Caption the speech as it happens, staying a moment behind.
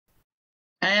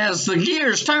As the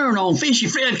gears turn on Fishy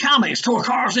Fred Comics, Toy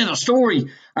Cars in a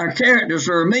Story, our characters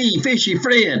are me, Fishy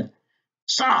Fred,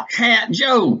 Sock Hat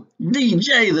Joe,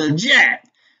 DJ the Jack,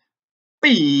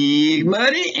 Big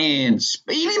Muddy, and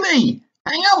Speedy Me.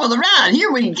 Hang on for the ride.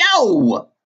 Here we go.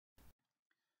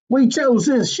 We chose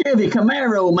this Chevy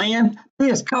Camaro, man.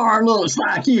 This car looks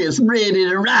like it's ready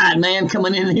to ride, man,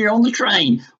 coming in here on the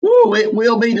train. Woo, it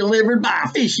will be delivered by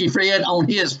Fishy Fred on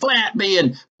his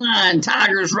flatbed Flying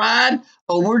Tigers ride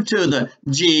over to the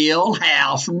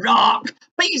Jailhouse Rock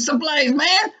Pizza Place,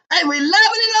 man. Hey, we loving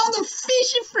it on the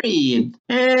Fishy Fred.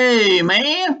 Hey,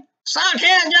 man.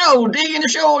 Sockhead Joe digging the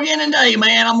show again today,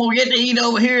 man. I'm going to get to eat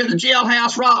over here at the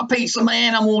Jailhouse Rock Pizza,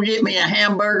 man. I'm going to get me a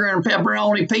hamburger and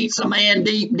pepperoni pizza, man,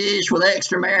 deep dish with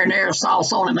extra marinara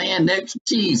sauce on it, man, extra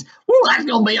cheese. Woo, that's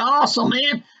going to be awesome,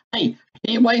 man. Hey,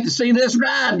 can't wait to see this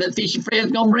ride that Fishy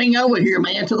Fred's going to bring over here,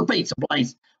 man, to the pizza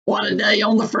place. What a day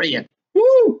on the Fred.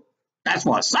 Woo, that's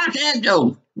what Sockhead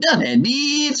Joe done had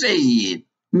did said.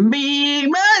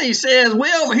 Big Buddy says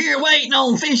we're over here waiting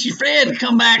on Fishy Fred to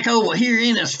come back over here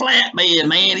in his flatbed,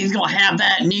 man. He's going to have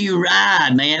that new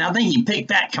ride, man. I think he picked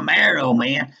that Camaro,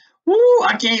 man. Woo,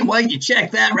 I can't wait to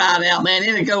check that ride out, man.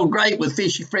 It'll go great with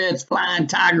Fishy Fred's Flying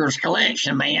Tigers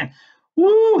collection, man.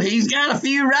 Woo, he's got a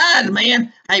few rides,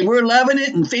 man. Hey, we're loving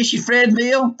it in Fishy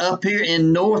Fredville up here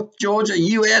in North Georgia,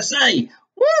 USA.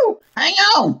 Woo, hang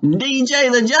on. DJ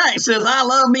the Jack says I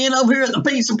love being over here at the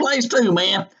pizza place too,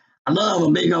 man. I love a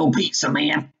big old pizza,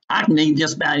 man. I can eat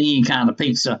just about any kind of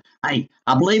pizza. Hey,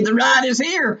 I believe the ride is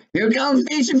here. Here comes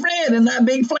Fishy Fred in that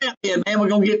big flatbed, man. We're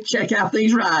going to get to check out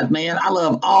these rides, man. I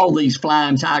love all these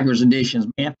Flying Tigers editions,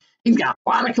 man. He's got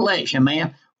quite a collection,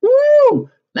 man.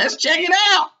 Woo! Let's check it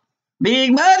out.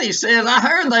 Big Muddy says, I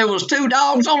heard there was 2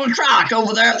 dogs on a trike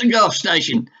over there at the Gulf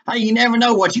Station. Hey, you never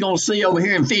know what you're going to see over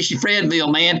here in Fishy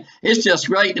Fredville, man. It's just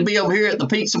great to be over here at the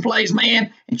pizza place,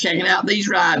 man, and checking out these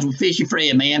rides with Fishy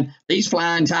Fred, man. These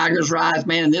Flying Tigers rides,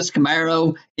 man, and this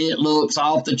Camaro, it looks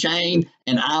off the chain,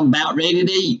 and I'm about ready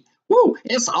to eat. Woo,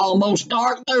 it's almost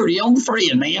dark 30 on the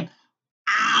Fred, man.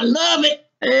 I love it.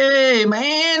 Hey,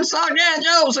 man, Sockeye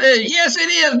Joe says, yes, it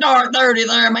is dark 30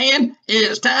 there, man.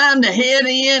 It's time to head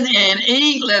in and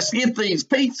eat. Let's get these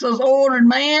pizzas ordered,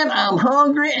 man. I'm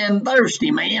hungry and thirsty,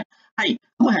 man. Hey,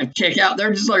 I'm going to have to check out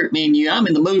their dessert menu. I'm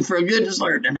in the mood for a good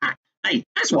dessert tonight. Hey,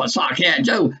 that's what Sockeye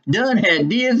Joe done had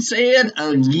did said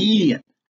again.